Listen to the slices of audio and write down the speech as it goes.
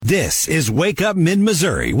This is Wake Up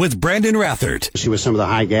Mid-Missouri with Brandon Rathert. With some of the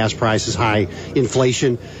high gas prices, high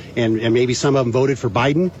inflation, and maybe some of them voted for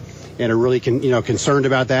Biden and are really concerned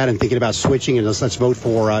about that and thinking about switching, and let's vote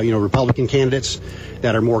for Republican candidates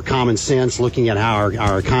that are more common sense, looking at how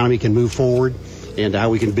our economy can move forward and how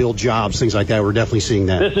we can build jobs, things like that. We're definitely seeing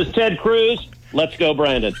that. This is Ted Cruz. Let's go,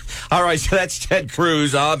 Brandon. All right, so that's Ted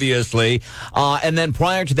Cruz, obviously. And then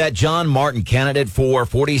prior to that, John Martin, candidate for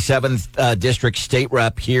 47th District State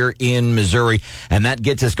Rep here in Missouri. And that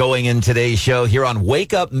gets us going in today's show here on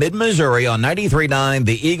Wake Up Mid-Missouri on 93.9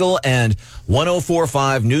 The Eagle and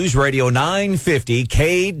 104.5 News Radio 950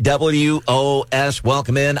 KWOS.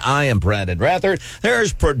 Welcome in. I am Brandon Rathert.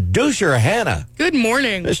 There's producer Hannah. Good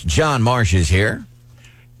morning. This John Marsh is here.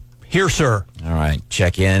 Here, sir. All right,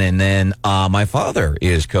 check in. And then my father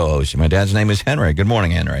is co-host. My dad's name is Henry. Good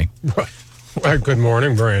morning, Henry. Well, good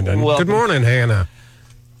morning, Brandon. Welcome. Good morning, Hannah.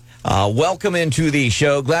 Welcome into the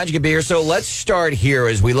show. Glad you could be here. So let's start here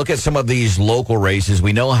as we look at some of these local races.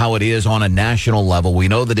 We know how it is on a national level. We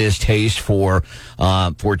know the distaste for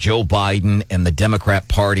Joe Biden and the Democrat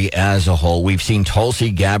Party as a whole. We've seen Tulsi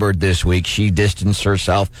Gabbard this week. She distanced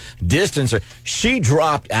herself. She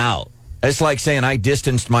dropped out. It's like saying I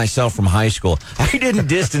distanced myself from high school. I didn't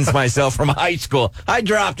distance myself from high school. I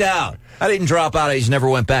dropped out. I didn't drop out. I just never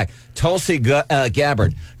went back. Tulsi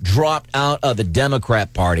Gabbard dropped out of the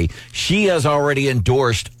Democrat Party. She has already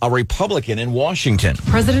endorsed a Republican in Washington.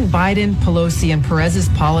 President Biden, Pelosi, and Perez's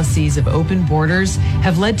policies of open borders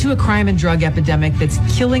have led to a crime and drug epidemic that's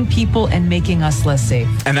killing people and making us less safe.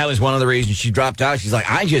 And that was one of the reasons she dropped out. She's like,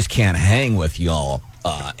 I just can't hang with y'all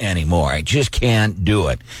anymore. I just can't do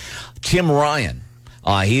it. Tim Ryan,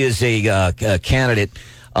 he is a candidate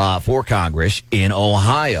for Congress in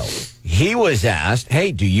Ohio. He was asked,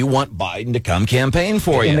 hey, do you want Biden to come campaign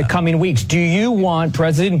for you? In the coming weeks, do you want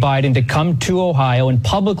President Biden to come to Ohio and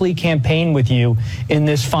publicly campaign with you in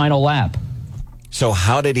this final lap? So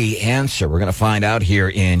how did he answer? We're going to find out here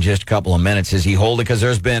in just a couple of minutes. Is he holding? Because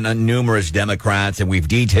there's been numerous Democrats, and we've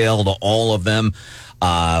detailed all of them.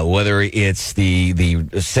 Whether it's the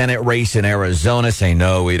Senate race in Arizona, saying,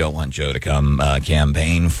 no, we don't want Joe to come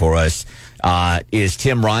campaign for us. Is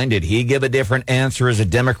Tim Ryan, did he give a different answer as a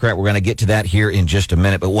Democrat? We're going to get to that here in just a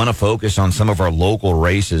minute, but want to focus on some of our local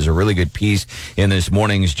races. A really good piece in this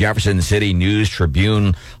morning's Jefferson City News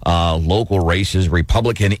Tribune, local races.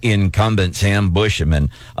 Republican incumbent Sam Bushman,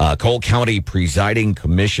 Cole County presiding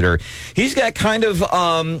commissioner. He's got kind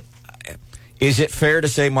of... is it fair to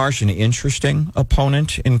say, Marsh, an interesting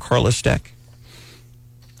opponent in Carla Steck?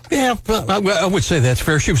 Yeah, I would say that's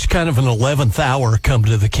fair. She was kind of an 11th hour come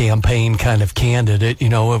to the campaign kind of candidate. You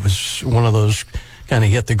know, it was one of those kind of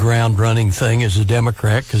hit the ground running thing as a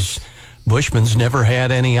Democrat, because Bushman's never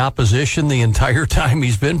had any opposition the entire time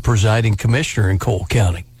he's been presiding commissioner in Cole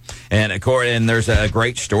County. And there's a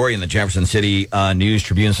great story in the Jefferson City News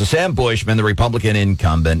Tribune. So Sam Bushman, the Republican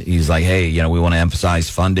incumbent, he's like, hey, we want to emphasize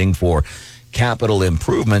funding for capital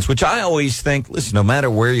improvements, which I always think, listen, no matter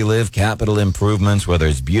where you live, capital improvements, whether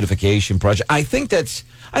it's beautification project, I think that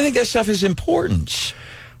stuff is important.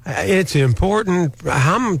 It's important.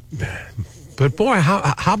 But boy,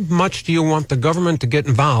 how much do you want the government to get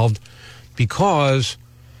involved? Because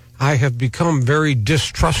I have become very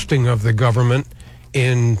distrusting of the government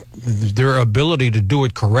in their ability to do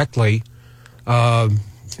it correctly.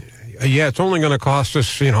 It's only going to cost us,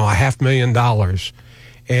 $500,000.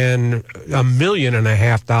 And $1.5 million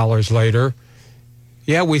later,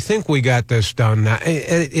 we think we got this done.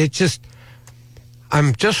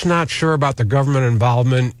 I'm just not sure about the government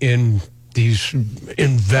involvement in these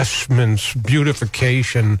investments,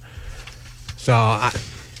 beautification. So,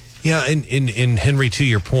 and Henry, to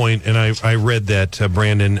your point, and I read that,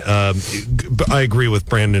 Brandon, I agree with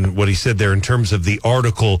Brandon, what he said there in terms of the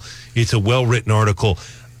article. It's a well-written article.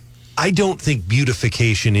 I don't think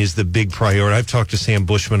beautification is the big priority. I've talked to Sam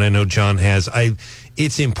Bushman. I know John has.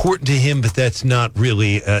 It's important to him, but that's not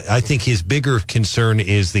really. I think his bigger concern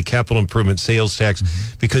is the capital improvement sales tax,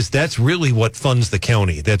 because that's really what funds the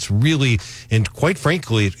county. That's really, and quite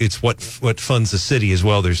frankly, it's what funds the city as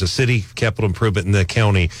well. There's a city capital improvement in the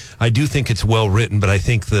county. I do think it's well written, but I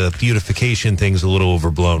think the beautification thing's a little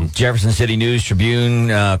overblown. Jefferson City News Tribune,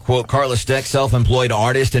 quote, Carla Steck, self-employed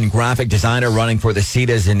artist and graphic designer running for the seat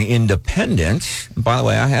as an independent. By the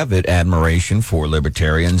way, I have admiration for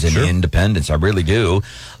libertarians and independents. I really do.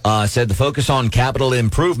 Said the focus on capital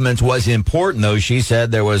improvements was important, though she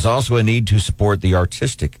said there was also a need to support the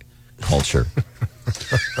artistic culture.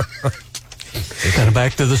 Kind of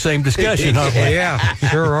back to the same discussion, huh? Yeah,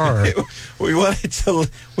 sure are. We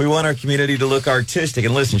want our community to look artistic.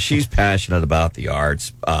 And listen, she's passionate about the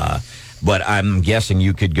arts. but I'm guessing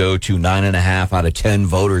you could go to 9.5 out of 10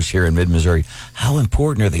 voters here in mid-Missouri. How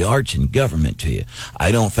important are the arts in government to you?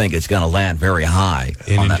 I don't think it's going to land very high.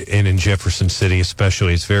 And in Jefferson City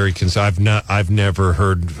especially, it's very I've never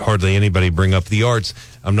heard hardly anybody bring up the arts.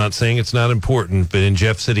 I'm not saying it's not important, but in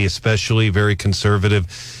Jeff City especially, very conservative.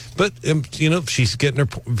 But, she's getting her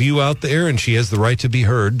view out there, and she has the right to be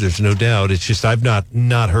heard. There's no doubt. It's just I've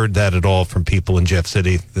not heard that at all from people in Jeff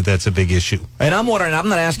City, that's a big issue. And I'm wondering, I'm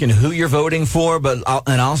not asking who you're voting for, but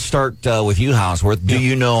I'll start with you, Houseworth. Do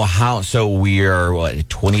you know how? So we are,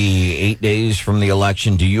 28 days from the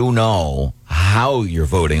election. Do you know how you're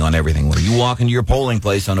voting on everything? When you walk into your polling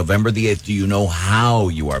place on November the 8th, do you know how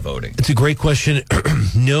you are voting? It's a great question.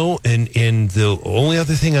 No, and the only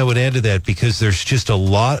other thing I would add to that, because there's just a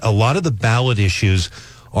lot of the ballot issues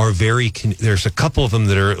are there's a couple of them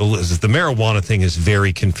that are, the marijuana thing is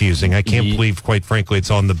very confusing. I can't believe, quite frankly,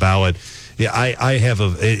 it's on the ballot. Yeah, I have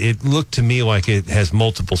it looked to me like it has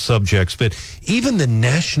multiple subjects, but even the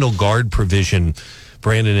National Guard provision,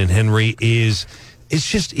 Brandon and Henry, it's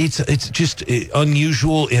just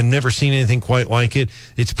unusual and never seen anything quite like it.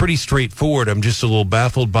 It's pretty straightforward. I'm just a little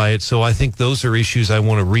baffled by it. So I think those are issues I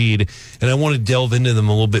want to read, and I want to delve into them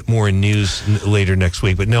a little bit more in news later next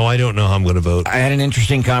week. But no, I don't know how I'm going to vote. I had an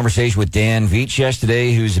interesting conversation with Dan Veach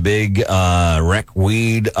yesterday, who's a big rec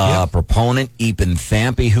weed proponent. Epen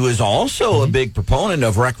Thampe, who is also a big proponent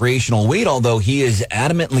of recreational weed, although he is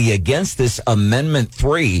adamantly against this Amendment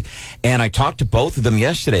 3. And I talked to both of them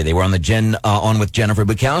yesterday. They were on the on with Jennifer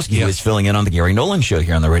Bukowski, who was filling in on the Gary Nolan show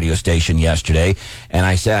here on the radio station yesterday. And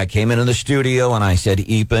I came into the studio and I said,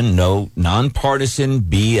 Epen, no nonpartisan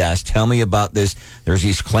BS. Tell me about this. There's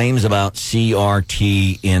these claims about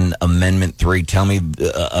CRT in Amendment 3. Tell me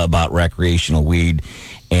about recreational weed.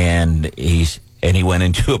 And he went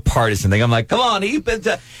into a partisan thing. I'm like, come on,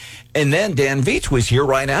 Epen. And then Dan Veach was here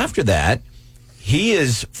right after that. He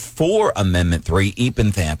is for Amendment 3.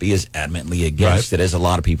 Epen Thampe is adamantly against it, as a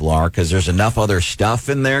lot of people are, because there's enough other stuff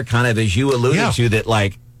in there, kind of as you alluded to, that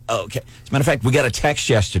okay. As a matter of fact, we got a text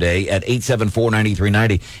yesterday at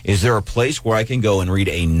 874-9390. Is there a place where I can go and read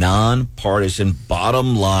a nonpartisan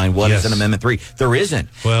bottom line? What is an Amendment 3? There isn't.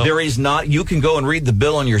 Well, there is not. You can go and read the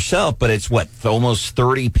bill on yourself, but it's almost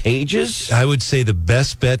 30 pages? I would say the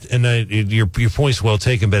best bet, and your point's well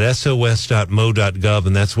taken, but sos.mo.gov,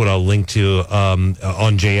 and that's what I'll link to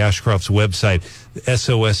on Jay Ashcroft's website,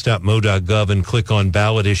 sos.mo.gov, and click on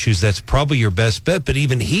ballot issues. That's probably your best bet, but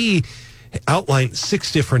even he outlined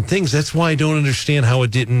 6 different things. That's why I don't understand how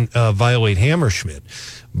it didn't violate Hammerschmidt.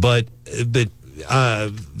 But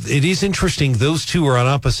it is interesting. Those two are on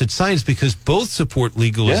opposite sides because both support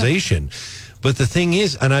legalization. Yeah. But the thing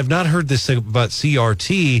is, and I've not heard this about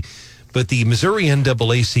CRT, but the Missouri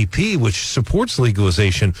NAACP, which supports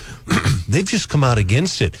legalization, they've just come out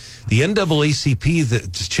against it. The NAACP,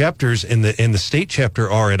 the chapters and the state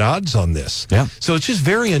chapter are at odds on this. Yeah. So it's just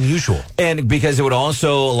very unusual. And because it would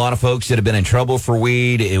also, a lot of folks that have been in trouble for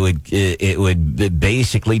weed, it would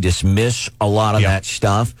basically dismiss a lot of that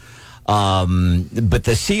stuff. But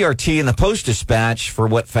the CRT and the Post-Dispatch, for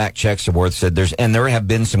what fact checks are worth, said there have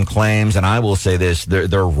been some claims, and I will say this,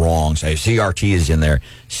 they're wrong. Say CRT is in there.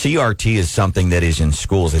 CRT is something that is in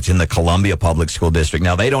schools. It's in the Columbia Public School District.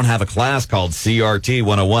 Now, they don't have a class called CRT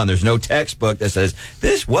 101. There's no textbook that says,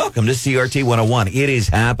 welcome to CRT 101. It is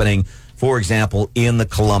happening, for example, in the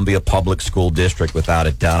Columbia Public School District, without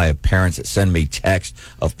a doubt. I have parents that send me texts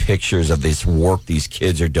of pictures of this work these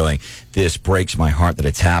kids are doing. This breaks my heart that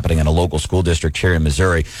it's happening in a local school district here in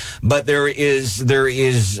Missouri. But there is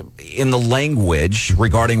in the language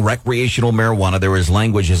regarding recreational marijuana, there is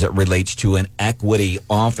language as it relates to an equity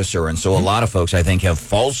officer. And so a lot of folks, I think, have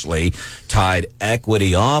falsely tied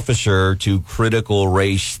equity officer to critical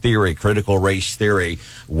race theory. Critical race theory,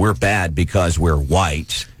 we're bad because we're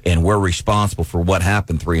white, and we're responsible for what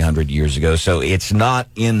happened 300 years ago. So it's not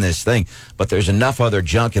in this thing, but there's enough other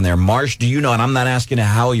junk in there. Marsh, do you know, and I'm not asking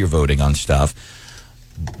how you're voting on stuff,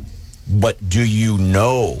 but do you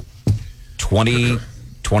know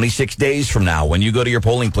 26 days from now, when you go to your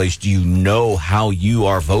polling place, do you know how you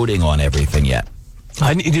are voting on everything yet?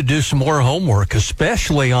 I need to do some more homework,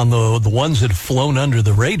 especially on the ones that have flown under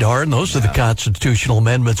the radar, and those are the constitutional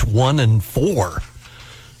amendments 1 and 4,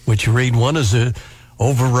 which you read. One is a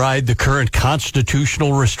override the current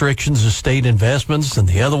constitutional restrictions of state investments, and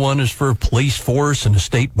the other one is for police force and the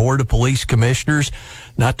state board of police commissioners,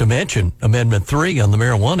 not to mention Amendment 3 on the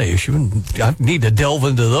marijuana issue. And I need to delve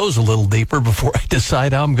into those a little deeper before I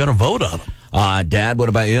decide how I'm going to vote on them. Dad, what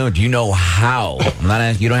about you? Do you know how? I'm not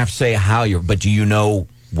asking, you don't have to say how but do you know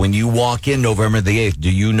when you walk in November the 8th, do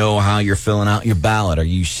you know how you're filling out your ballot? Are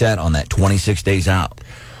you set on that 26 days out?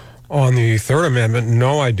 On the Third Amendment,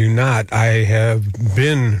 no, I do not. I have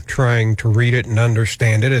been trying to read it and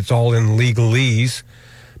understand it. It's all in legalese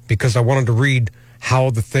because I wanted to read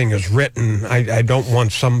how the thing is written. I don't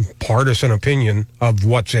want some partisan opinion of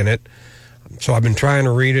what's in it. So I've been trying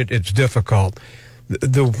to read it. It's difficult.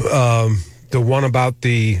 The one about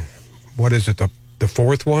what is it, the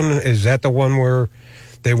fourth one? Is that the one where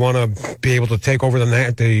they want to be able to take over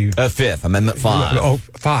the Fifth, Amendment 5. Oh,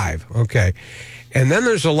 5, okay. And then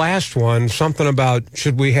there's the last one, something about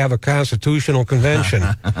should we have a constitutional convention?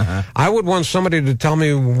 I would want somebody to tell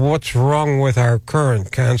me what's wrong with our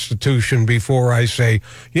current constitution before I say,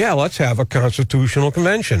 yeah, let's have a constitutional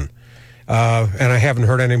convention. And I haven't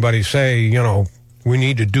heard anybody say, we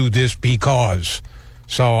need to do this because.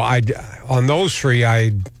 So on those three, I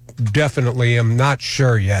definitely am not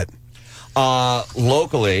sure yet.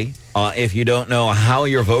 Locally, if you don't know how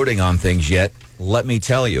you're voting on things yet, let me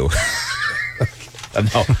tell you.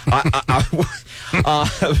 No,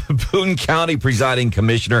 Boone County presiding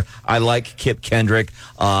commissioner, I like Kip Kendrick,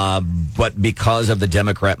 but because of the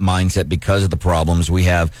Democrat mindset, because of the problems, we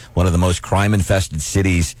have one of the most crime-infested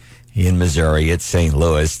cities in Missouri. It's St.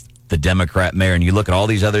 Louis. The Democrat mayor, and you look at all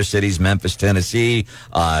these other cities, Memphis, Tennessee,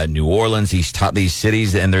 New Orleans, these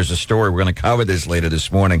cities, and there's a story, we're going to cover this later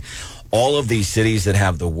this morning. All of these cities that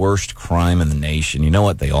have the worst crime in the nation, you know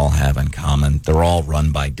what they all have in common? They're all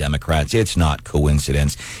run by Democrats. It's not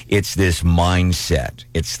coincidence. It's this mindset.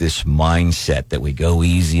 It's this mindset that we go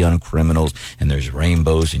easy on criminals, and there's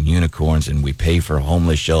rainbows and unicorns, and we pay for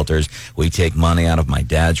homeless shelters. We take money out of my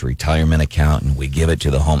dad's retirement account, and we give it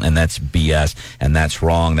to the home, and that's BS, and that's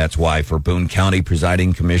wrong. That's why for Boone County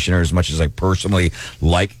presiding commissioner, as much as I personally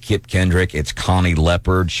like Kip Kendrick, it's Connie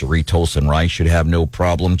Leopard. Cherie Tolson-Rice should have no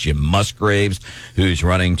problem. Jim Musgraves, who's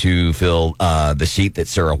running to fill the seat that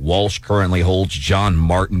Sarah Walsh currently holds. John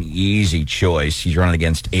Martin, easy choice. He's running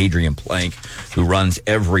against Adrian Plank, who runs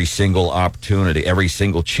every single opportunity, every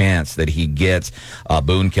single chance that he gets.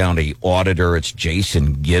 Boone County auditor, it's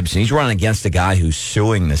Jason Gibson. He's running against a guy who's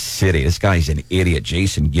suing the city. This guy's an idiot.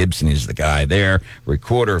 Jason Gibson is the guy there.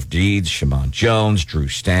 Recorder of deeds, Shimon Jones, Drew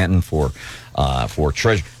Stanton for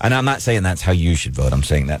treasurer. And I'm not saying that's how you should vote. I'm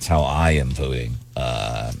saying that's how I am voting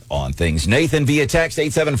on things. Nathan via text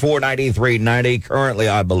 874-9390. Currently,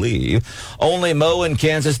 I believe, only Mo in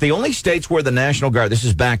Kansas. The only states where the National Guard, this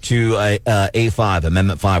is back to A5,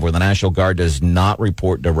 Amendment 5, where the National Guard does not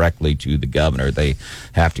report directly to the governor. They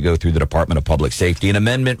have to go through the Department of Public Safety. And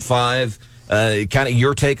Amendment 5, kind of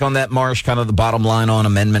your take on that, Marsh, kind of the bottom line on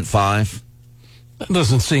Amendment 5? That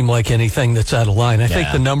doesn't seem like anything that's out of line. I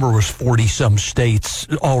think the number was 40-some states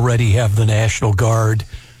already have the National Guard.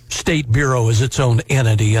 State Bureau is its own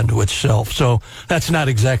entity unto itself. So that's not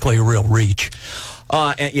exactly a real reach.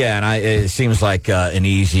 It seems like an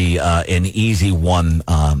easy one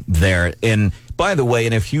there. And by the way,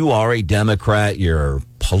 and if you are a Democrat, you're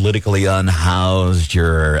politically unhoused,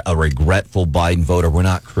 you're a regretful Biden voter, we're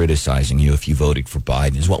not criticizing you if you voted for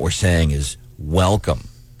Biden. Is what we're saying is welcome.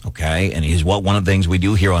 Okay, and he's one of the things we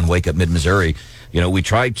do here on Wake Up Mid-Missouri. We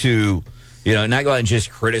try to, not go out and just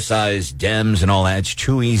criticize Dems and all that. It's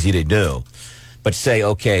too easy to do. But say,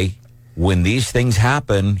 okay, when these things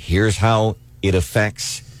happen, here's how it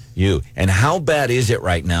affects you. And how bad is it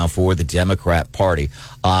right now for the Democrat Party?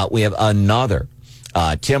 We have another,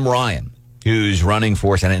 Tim Ryan, who's running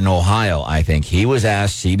for Senate in Ohio, I think. He was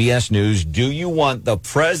asked, CBS News, do you want the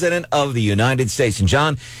President of the United States? And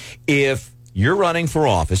John, if you're running for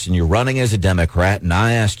office and you're running as a Democrat, and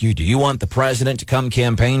I ask you, do you want the president to come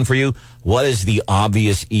campaign for you? What is the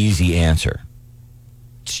obvious, easy answer?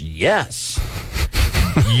 It's yes.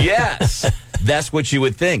 Yes. That's what you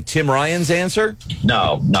would think. Tim Ryan's answer?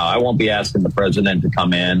 No, I won't be asking the president to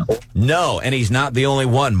come in. No, and he's not the only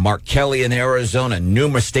one. Mark Kelly in Arizona,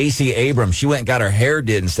 Stacey Abrams. She went and got her hair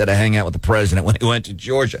did instead of hanging out with the president when he went to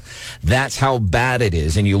Georgia. That's how bad it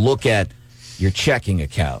is. And you look at your checking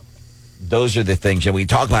account. Those are the things. And we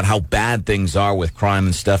talk about how bad things are with crime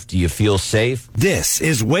and stuff. Do you feel safe? This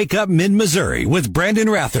is Wake Up Mid-Missouri with Brandon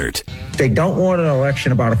Rathert. They don't want an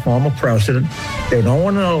election about a former president. They don't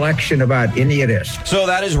want an election about any of this. So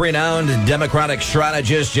that is renowned Democratic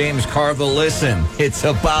strategist James Carville. Listen, it's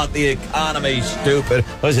about the economy, stupid.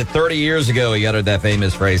 What was it, 30 years ago he uttered that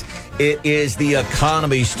famous phrase? It is the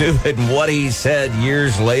economy, stupid. And what he said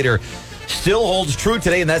years later still holds true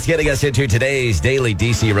today, and that's getting us into today's Daily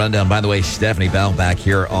DC Rundown. By the way, Stephanie Bell back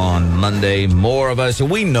here on Monday. More of us, and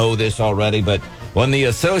we know this already, but when the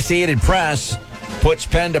Associated Press puts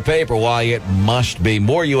pen to paper, why it must be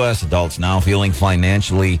more U.S. adults now feeling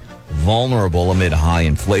financially vulnerable amid high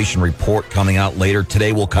inflation report coming out later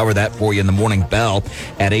today. We'll cover that for you in the morning bell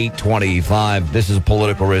at 8:25. This is a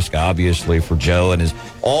political risk, obviously, for Joe and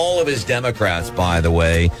all of his Democrats, by the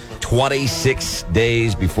way. 26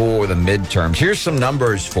 days before the midterms. Here's some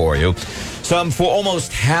numbers for you. For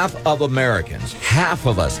almost half of Americans, half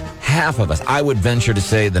of us, I would venture to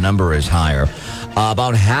say the number is higher.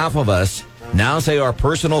 About half of us now say our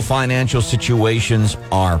personal financial situations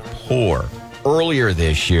are poor. Earlier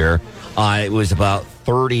this year, it was about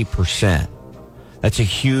 30%. That's a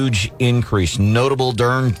huge increase. Notable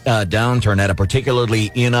downturn at a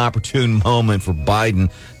particularly inopportune moment for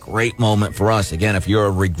Biden. Great moment for us. Again, if you're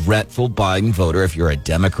a regretful Biden voter, if you're a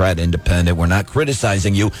Democrat independent, we're not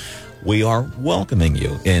criticizing you. We are welcoming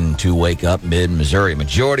you into Wake Up Mid-Missouri.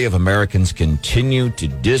 Majority of Americans continue to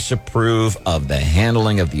disapprove of the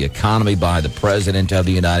handling of the economy by the President of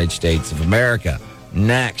the United States of America.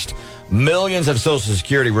 Next, millions of Social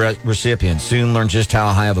Security recipients soon learn just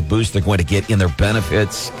how high of a boost they're going to get in their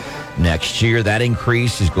benefits next year. That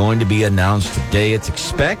increase is going to be announced today. It's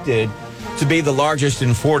expected to be the largest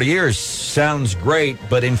in 40 years. Sounds great,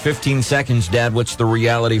 but in 15 seconds, Dad, what's the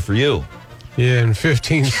reality for you? Yeah, in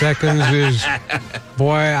 15 seconds is,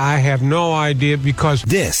 boy, I have no idea because...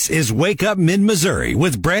 This is Wake Up Mid-Missouri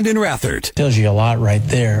with Brandon Rathert. Tells you a lot right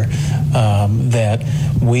there that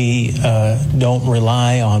we don't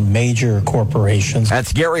rely on major corporations.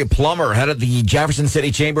 That's Gary Plummer, head of the Jefferson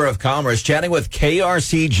City Chamber of Commerce, chatting with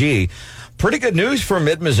KRCG. Pretty good news for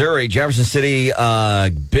Mid-Missouri. Jefferson City,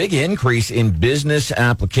 big increase in business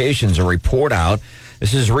applications. A report out.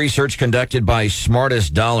 This is research conducted by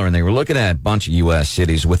Smartest Dollar, and they were looking at a bunch of U.S.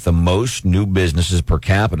 cities with the most new businesses per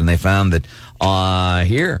capita, and they found that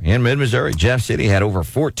here in Mid-Missouri, Jeff City had over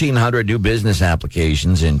 1,400 new business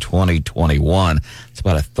applications in 2021. It's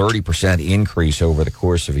about a 30% increase over the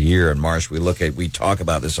course of a year. And Marsh, we talk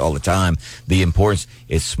about this all the time. The importance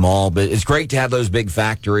is small, but it's great to have those big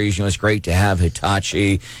factories. It's great to have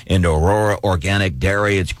Hitachi and Aurora Organic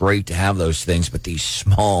Dairy. It's great to have those things, but these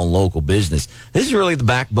small local business, this is really the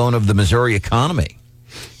backbone of the Missouri economy.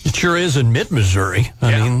 It sure is in Mid-Missouri.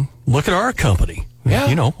 I mean, look at our company.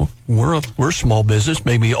 Yeah. We're a small business,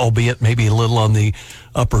 albeit maybe a little on the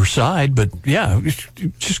upper side, but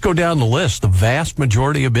just go down the list. The vast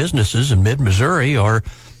majority of businesses in Mid-Missouri are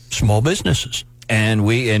small businesses. And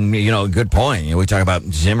good point. We talk about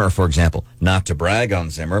Zimmer, for example. Not to brag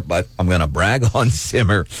on Zimmer, but I'm going to brag on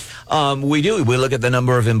Zimmer. We look at the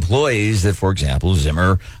number of employees that, for example,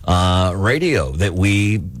 Zimmer Radio that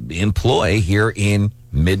we employ here in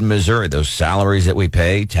Mid-Missouri. Those salaries that we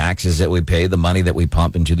pay, taxes that we pay, the money that we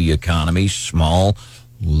pump into the economy, small,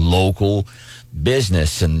 local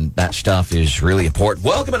business, and that stuff is really important.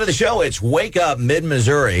 Welcome to the show. It's Wake Up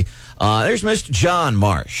Mid-Missouri. There's Mr. John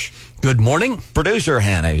Marsh. Good morning. Producer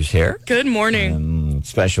Hannah is here. Good morning.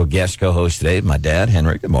 Special guest co-host today, my dad,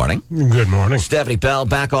 Henry. Good morning. Good morning. Stephanie Pell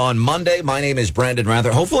back on Monday. My name is Brandon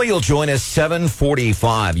Rather. Hopefully you'll join us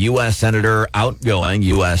 7:45. Outgoing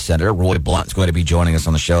U.S. Senator Roy Blunt's going to be joining us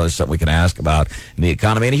on the show. There's something we can ask about in the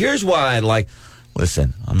economy. And here's why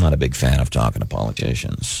listen, I'm not a big fan of talking to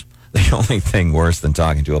politicians. The only thing worse than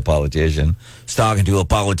talking to a politician is talking to a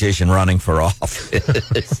politician running for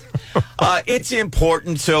office. It's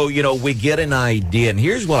important so, we get an idea. And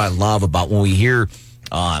here's what I love about when we hear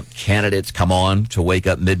candidates come on to Wake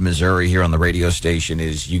Up Mid-Missouri here on the radio station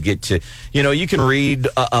is you get to, you can read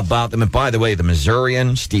about them. And by the way, the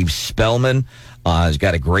Missourian, Steve Spellman, has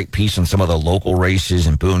got a great piece on some of the local races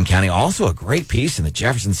in Boone County. Also a great piece in the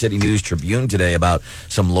Jefferson City News Tribune today about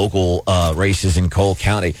some local races in Cole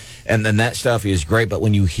County. And then that stuff is great. But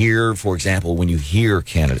when you hear, for example,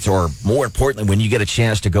 candidates, or more importantly, when you get a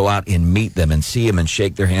chance to go out and meet them and see them and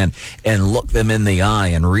shake their hand and look them in the eye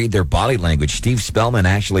and read their body language. Steve Spellman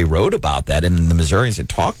actually wrote about that in the Missourian, said,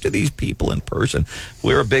 talk to these people in person.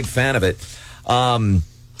 We're a big fan of it.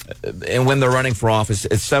 And when they're running for office,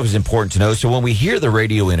 stuff is important to know. So when we hear the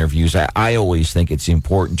radio interviews, I always think it's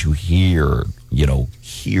important to hear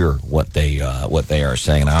what they are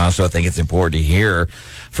saying. And I also think it's important to hear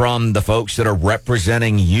from the folks that are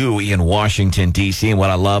representing you in Washington, D.C. And what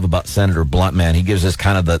I love about Senator Blunt, man, he gives us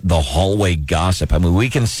kind of the hallway gossip. I mean, we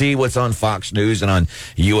can see what's on Fox News and on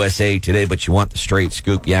USA Today, but you want the straight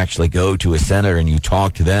scoop. You actually go to a senator and you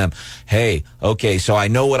talk to them. Hey, okay, so I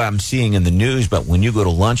know what I'm seeing in the news, but when you go to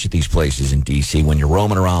lunch at these places in D.C., when you're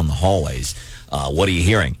roaming around the hallways, what are you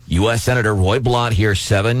hearing? U.S. Senator Roy Blunt here,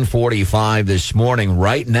 7:45 this morning.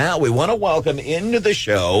 Right now, we want to welcome into the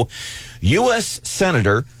show U.S.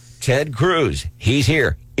 Senator Ted Cruz. He's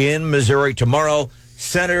here in Missouri tomorrow.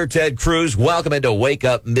 Senator Ted Cruz, welcome into Wake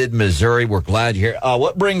Up Mid-Missouri. We're glad you're here.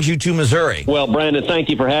 What brings you to Missouri? Well, Brandon, thank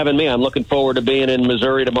you for having me. I'm looking forward to being in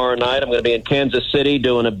Missouri tomorrow night. I'm going to be in Kansas City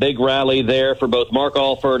doing a big rally there for both Mark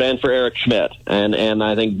Alford and for Eric Schmidt. And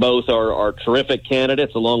I think both are terrific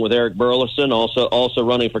candidates, along with Eric Burleson, also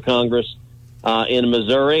running for Congress in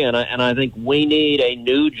Missouri. And I think we need a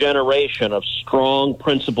new generation of strong,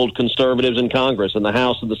 principled conservatives in Congress, in the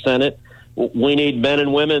House and the Senate. We need men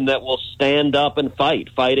and women that will stand up and fight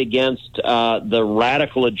against the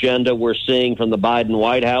radical agenda we're seeing from the Biden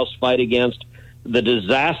White House, fight against the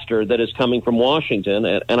disaster that is coming from Washington.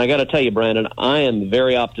 And I got to tell you, Brandon, I am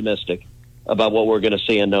very optimistic about what we're going to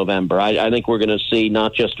see in November. I think we're going to see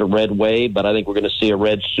not just a red wave, but I think we're going to see a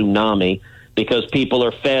red tsunami, because people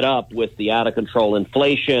are fed up with the out-of-control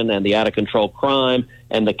inflation and the out-of-control crime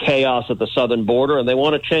and the chaos at the southern border, and they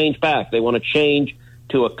want to change back. They want to change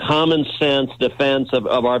to a common sense defense of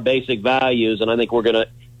our basic values. And I think we're going to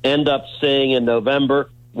end up seeing in November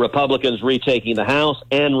Republicans retaking the House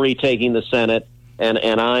and retaking the Senate.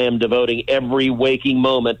 And I am devoting every waking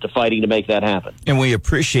moment to fighting to make that happen. And we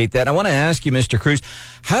appreciate that. I want to ask you, Mr. Cruz,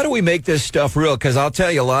 how do we make this stuff real? Because I'll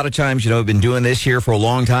tell you, a lot of times, I've been doing this here for a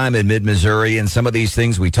long time in mid-Missouri, and some of these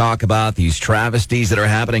things we talk about, these travesties that are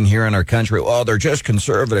happening here in our country, they're just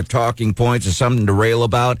conservative talking points or something to rail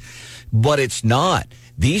about. But it's not.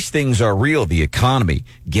 These things are real. The economy,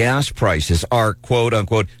 gas prices, our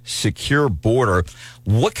quote-unquote secure border.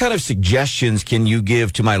 What kind of suggestions can you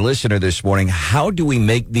give to my listener this morning? How do we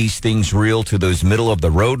make these things real to those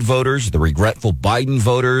middle-of-the-road voters, the regretful Biden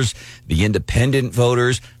voters, the independent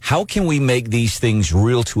voters? How can we make these things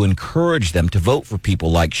real to encourage them to vote for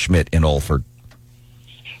people like Schmidt and Alford?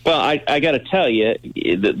 Well, I got to tell you,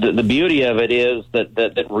 the beauty of it is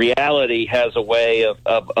that reality has a way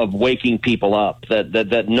of waking people up,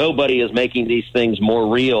 that nobody is making these things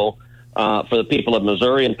more real for the people of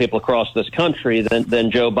Missouri and people across this country than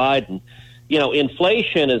Joe Biden.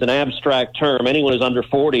 Inflation is an abstract term. Anyone who's under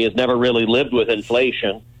 40 has never really lived with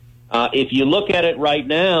inflation. If you look at it right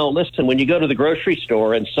now, listen, when you go to the grocery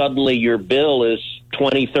store and suddenly your bill is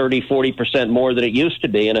 20, 30, 40% more than it used to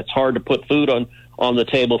be, and it's hard to put food on the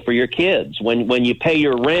table for your kids, when you pay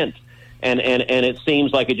your rent and it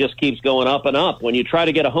seems like it just keeps going up and up, when you try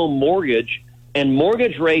to get a home mortgage and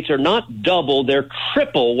mortgage rates are not double, they're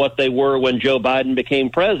triple what they were when Joe Biden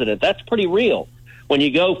became president. That's pretty real. When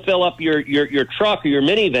you go fill up your truck or your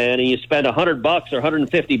minivan and you spend $100 or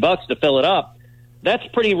 $150 to fill it up, that's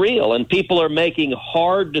pretty real. And people are making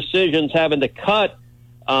hard decisions, having to cut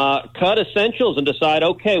essentials and decide,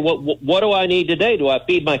 okay, what do I need today? Do I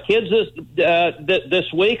feed my kids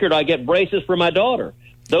this week, or do I get braces for my daughter?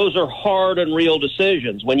 Those are hard and real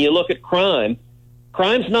decisions. When you look at crime's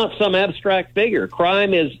not some abstract figure.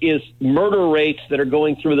 Crime is murder rates that are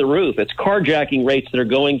going through the roof. It's carjacking rates that are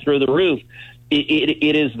going through the roof.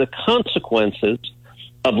 It is the consequences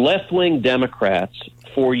of left-wing Democrats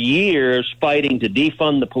for years fighting to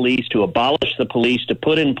defund the police, to abolish the police, to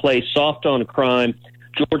put in place soft-on-crime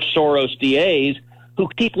George Soros DAs who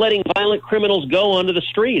keep letting violent criminals go onto the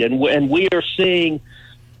street. And we are seeing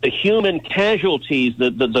the human casualties,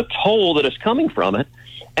 the toll that is coming from it.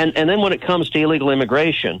 And then when it comes to illegal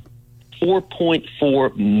immigration,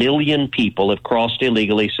 4.4 million people have crossed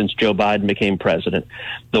illegally since Joe Biden became president,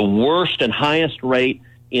 the worst and highest rate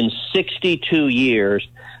in 62 years.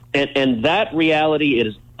 And that reality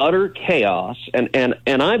is utter chaos. And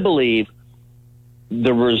I believe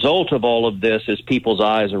the result of all of this is people's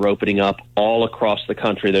eyes are opening up all across the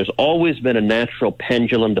country. There's always been a natural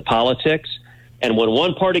pendulum to politics. And when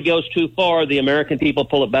one party goes too far, the American people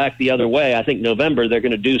pull it back the other way. I think November they're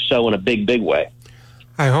going to do so in a big, big way.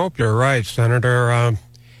 I hope you're right, Senator.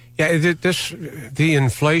 The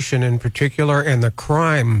inflation in particular and the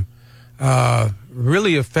crime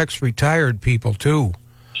really affects retired people, too.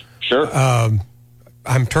 Sure.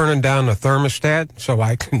 I'm turning down the thermostat so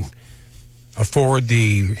I can afford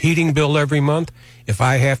the heating bill every month. If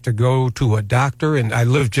I have to go to a doctor, and I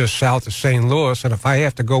live just south of St. Louis, and if I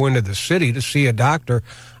have to go into the city to see a doctor,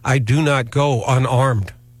 I do not go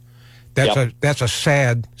unarmed. That's a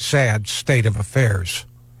sad, sad state of affairs.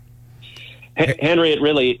 Henry, it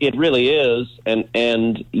really is,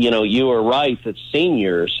 and you are right that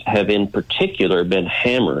seniors have in particular been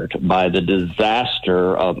hammered by the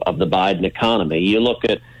disaster of the Biden economy. You look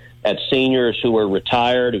at seniors who are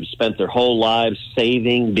retired, who've spent their whole lives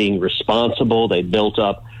saving, being responsible. They built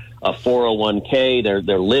up a 401k.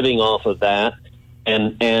 They're living off of that.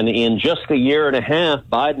 And in just a year and a half,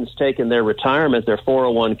 Biden's taken their retirement, their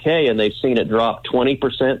 401k, and they've seen it drop 20%,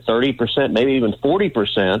 30%, maybe even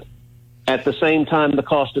 40%. At the same time, the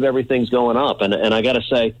cost of everything's going up. And I got to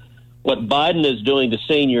say, what Biden is doing to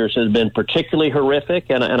seniors has been particularly horrific,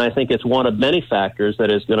 and I think it's one of many factors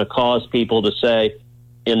that is going to cause people to say,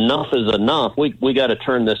 enough is enough. We got to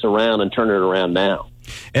turn this around and turn it around now.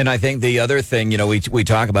 And I think the other thing, we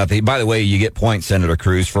talk about by the way, you get points, Senator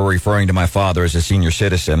Cruz, for referring to my father as a senior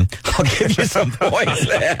citizen. I'll give you some points.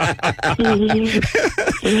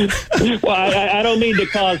 Well, I don't mean to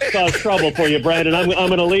cause trouble for you, Brandon. I'm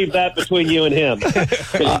going to leave that between you and him.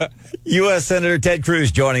 U.S. Senator Ted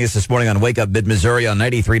Cruz joining us this morning on Wake Up Mid-Missouri on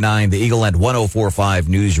 93.9 The Eagle and 104.5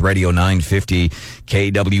 News Radio 950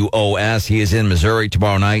 KWOS. He is in Missouri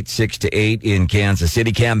tomorrow night, 6 to 8 in Kansas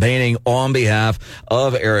City, campaigning on behalf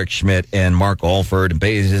of Eric Schmidt and Mark Alford. And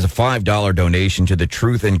pays is a $5 donation to the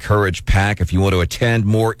Truth and Courage PAC. If you want to attend,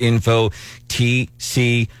 more info,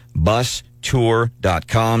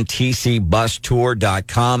 tcbustour.com,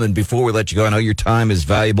 tcbustour.com. And before we let you go, I know your time is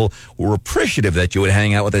valuable. We're appreciative that you would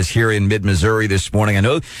hang out with us here in mid-Missouri this morning. I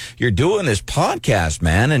know you're doing this podcast,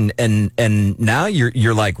 man, and now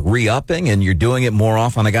you're like re-upping and you're doing it more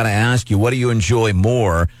often. I got to ask you, what do you enjoy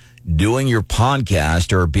more, doing your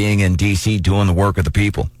podcast or being in D.C. doing the work of the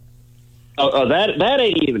people? Oh, that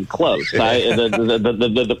ain't even close.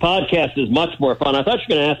 The podcast is much more fun. I thought you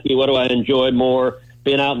were going to ask me, what do I enjoy more,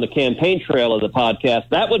 being out in the campaign trail of the podcast?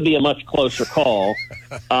 That would be a much closer call.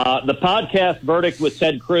 The podcast verdict with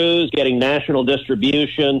Ted Cruz getting national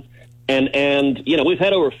distribution, and we've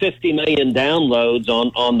had over 50 million downloads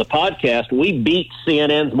on the podcast. We beat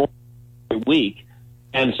CNN's more every week.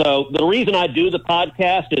 And so the reason I do the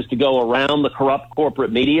podcast is to go around the corrupt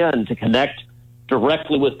corporate media and to connect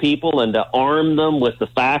directly with people and to arm them with the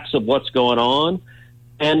facts of what's going on.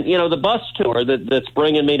 And, the bus tour that's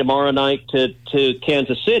bringing me tomorrow night to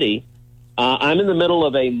Kansas City, I'm in the middle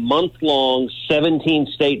of a month-long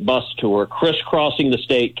 17-state bus tour, crisscrossing the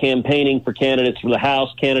state, campaigning for candidates for the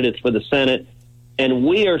House, candidates for the Senate. And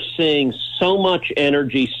we are seeing so much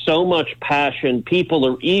energy, so much passion. People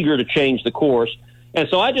are eager to change the course. And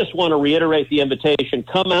so I just want to reiterate the invitation.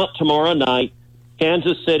 Come out tomorrow night,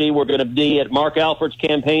 Kansas City. We're going to be at Mark Alford's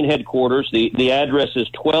campaign headquarters. The address is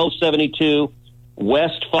 1272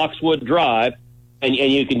 West Foxwood Drive. And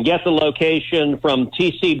you can get the location from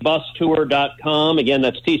tcbustour.com. Again,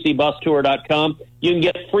 that's tcbustour.com. You can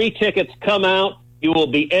get free tickets. Come out. You will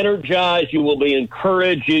be energized. You will be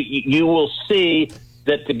encouraged. You will see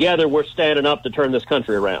that together we're standing up to turn this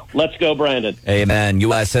country around. Let's go, Brandon. Amen.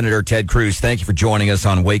 U.S. Senator Ted Cruz, thank you for joining us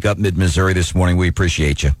on Wake Up Mid-Missouri this morning. We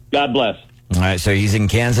appreciate you. God bless. All right, so he's in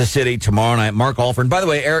Kansas City tomorrow night. Mark Alford. By the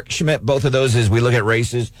way, Eric Schmidt, both of those as we look at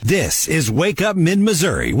races. This is Wake Up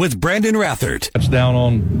Mid-Missouri with Brandon Rathert. It's down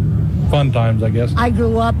on fun times, I guess. I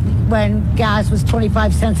grew up when gas was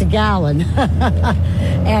 25 cents a gallon.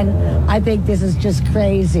 And I think this is just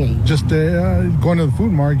crazy. Just going to the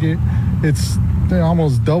food market, it's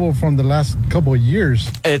almost double from the last couple of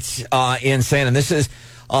years. It's insane. And this is,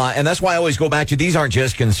 and that's why I always go back to, these aren't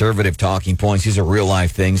just conservative talking points. These are real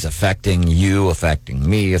life things affecting you, affecting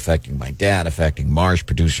me, affecting my dad, affecting Marsh,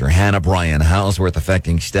 producer Hannah, Brian Houseworth,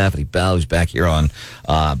 affecting Stephanie Bell, who's back here on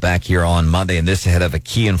Monday. And this ahead of a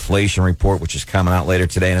key inflation report, which is coming out later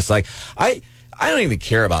today. And it's like, I don't even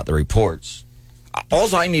care about the reports.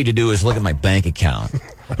 All I need to do is look at my bank account,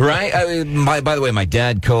 right? By the way, my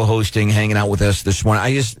dad co-hosting, hanging out with us this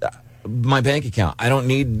morning. My bank account. I don't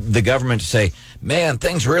need the government to say, man,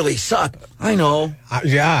 things really suck. I know.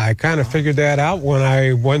 I kind of figured that out when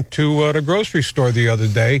I went to the grocery store the other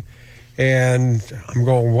day, and I'm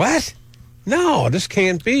going, what? No, this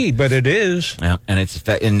can't be, but it is. Yeah, and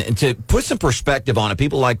and to put some perspective on it,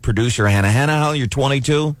 people like producer Hannah. Hannah, how old? You're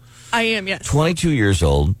 22? I am, yes. 22 years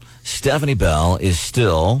old. Stephanie Bell is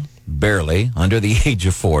still barely under the age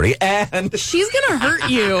of 40. And she's going to hurt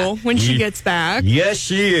you when she gets back. Yes,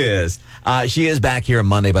 she is. She is back here on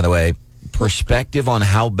Monday, by the way. Perspective on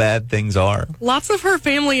how bad things are. Lots of her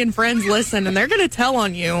family and friends listen, and they're going to tell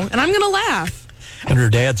on you, and I'm going to laugh. And her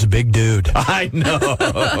dad's a big dude. I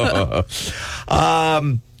know.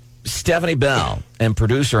 Stephanie Bell and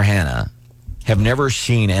producer Hannah have never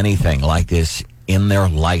seen anything like this in their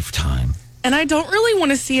lifetime. And I don't really want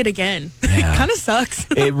to see it again. Yeah. It kind of sucks.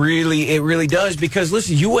 It really does. Because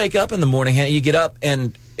listen, you wake up in the morning, Hannah, you get up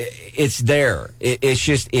and it's there.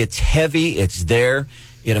 It's heavy. It's there.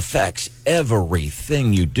 It affects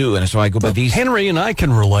everything you do. And so I go by these. Henry and I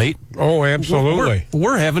can relate. Oh, absolutely.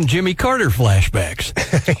 We're having Jimmy Carter flashbacks.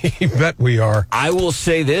 You bet we are. I will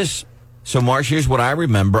say this. So, Marsh, here's what I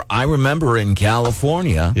remember. I remember in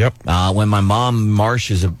California. Yep. When my mom,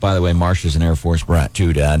 by the way, Marsh is an Air Force brat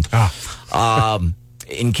too, Dad.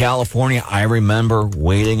 In California, I remember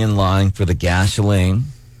waiting in line for the gasoline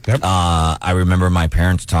Yep. I remember my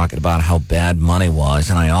parents talking about how bad money was,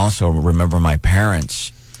 and I also remember my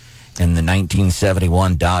parents in the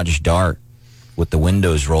 1971 Dodge Dart with the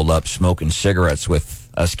windows rolled up, smoking cigarettes with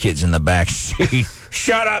us kids in the back seat.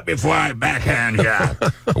 Shut up before I backhand you.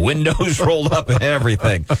 Windows rolled up and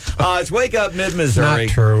everything. It's Wake Up Mid-Missouri.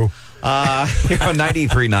 Not true. Here on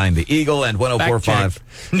 93.9 The Eagle and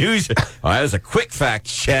 104.5 News. That was a quick fact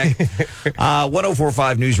check.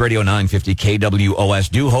 104.5 News Radio 950 KWOS.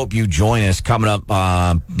 Do hope you join us coming up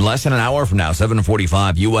less than an hour from now,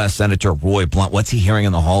 7:45. U.S. Senator Roy Blunt. What's he hearing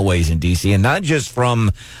in the hallways in D.C.? And not just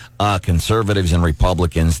from conservatives and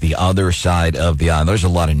Republicans, the other side of the aisle. There's a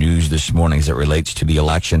lot of news this morning as it relates to the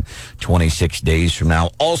election 26 days from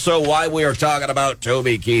now. Also, why we are talking about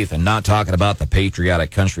Toby Keith and not talking about the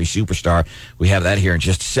patriotic country superstar. We have that here in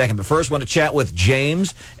just a second. But first, I want to chat with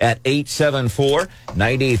James at 874-9390.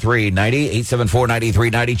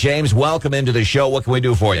 874-9390. James, welcome into the show. What can we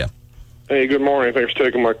do for you? Hey, good morning. Thanks for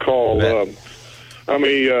taking my call. I'm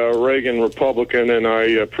a Reagan Republican, and I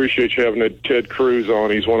appreciate you having Ted Cruz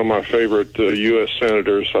on. He's one of my favorite U.S.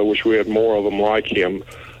 senators. I wish we had more of them like him.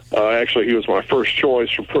 Actually, he was my first choice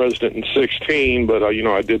for president in 2016, but,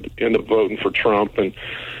 I did end up voting for Trump.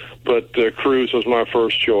 But Cruz was my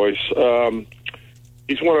first choice.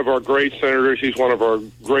 He's one of our great senators. He's one of our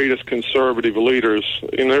greatest conservative leaders.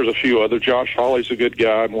 And there's a few other. Josh Hawley's a good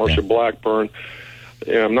guy. Marsha Blackburn.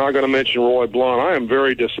 And I'm not going to mention Roy Blunt. I am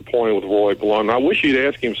very disappointed with Roy Blunt. I wish you'd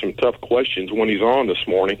ask him some tough questions when he's on this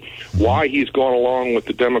morning. Why he's gone along with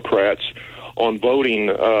the Democrats on voting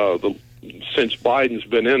since Biden's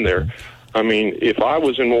been in there. I mean, if I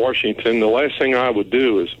was in Washington, the last thing I would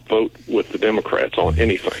do is vote with the Democrats on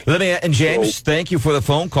anything. And James, thank you for the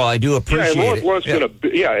phone call. I do appreciate it.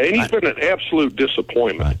 And he's been an absolute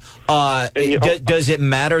disappointment. Does it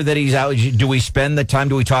matter that he's out? Do we spend the time?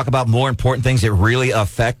 Do we talk about more important things that really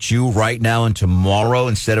affect you right now and tomorrow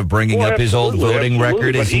instead of bringing up his old voting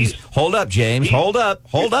record? Hold up, James. Hold up,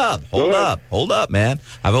 man.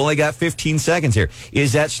 I've only got 15 seconds here.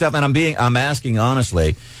 Is that stuff? And I'm asking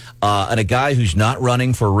honestly. And a guy who's not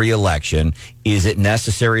running for re-election, is it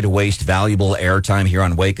necessary to waste valuable airtime here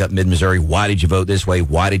on Wake Up Mid-Missouri? Why did you vote this way?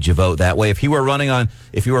 Why did you vote that way? If you were running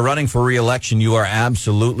for re-election, you are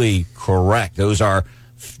absolutely correct. Those are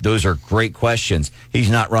great questions.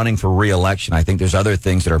 He's not running for re-election. I think there's other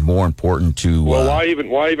things that are more important to. Well, why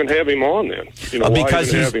even have him on then?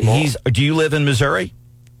 Because he's. Do you live in Missouri?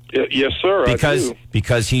 Yes, sir.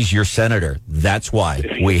 Because he's your senator. That's why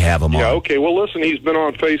we have him on. Yeah, okay. Well, listen, he's been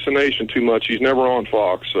on Face the Nation too much. He's never on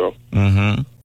Fox, so. Mm-hmm.